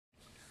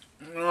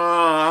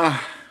I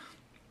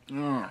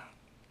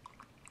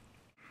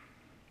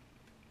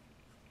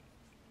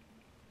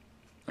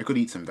could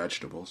eat some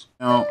vegetables.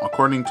 Now,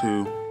 according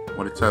to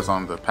what it says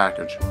on the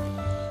package,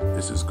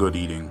 this is good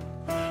eating.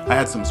 I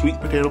had some sweet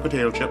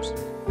potato chips,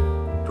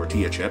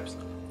 tortilla chips.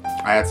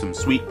 I had some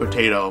sweet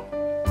potato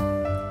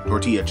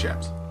tortilla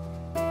chips.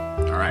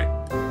 Alright.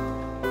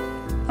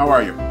 How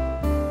are you?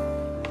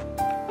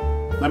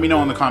 Let me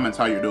know in the comments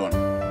how you're doing.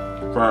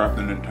 Fire up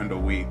the Nintendo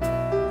Wii.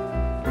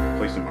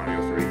 Play some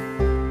Mario 3.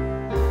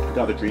 I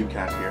got the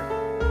Dreamcast here.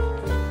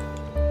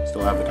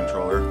 Still have the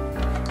controller.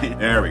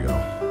 There we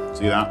go.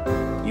 See that?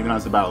 Even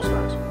has the battle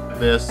scars.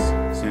 This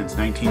since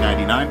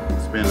 1999.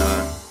 It's been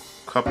a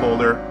cup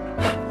holder.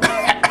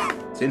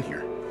 It's in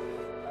here.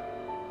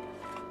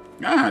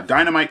 Ah,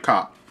 Dynamite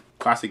Cop.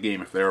 Classic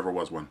game if there ever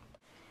was one.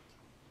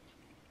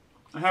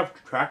 I have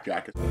track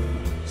jackets.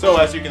 So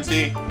as you can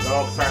see, got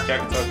all the track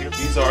jackets out here.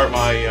 These are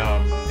my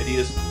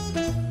Adidas.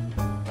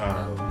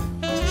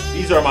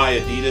 These are my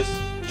Adidas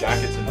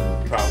jackets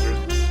and trousers.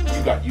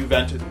 You got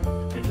Juventus,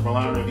 Inter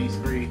Milan of these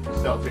three,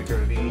 Celtic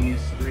of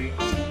these three,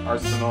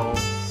 Arsenal,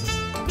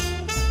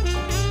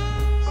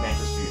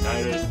 Manchester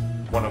United,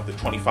 one of the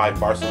 25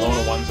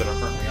 Barcelona ones that are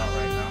currently out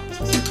right now.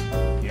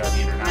 You have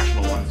the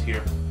international ones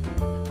here.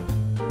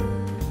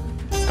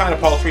 It's kind of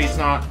paltry. It's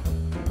not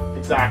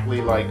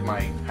exactly like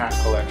my hat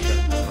collection,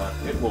 but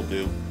it will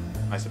do,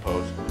 I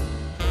suppose.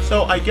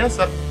 So I guess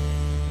that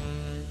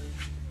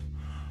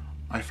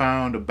I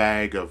found a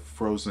bag of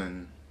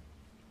frozen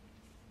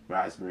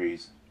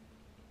raspberries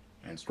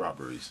and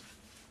strawberries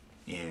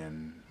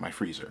in my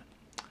freezer.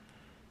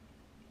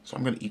 So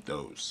I'm gonna eat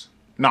those.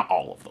 Not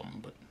all of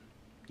them, but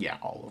yeah,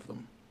 all of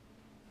them.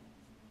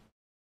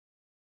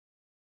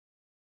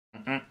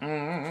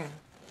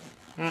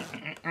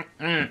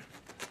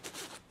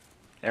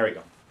 There we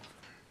go.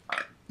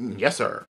 Yes, sir.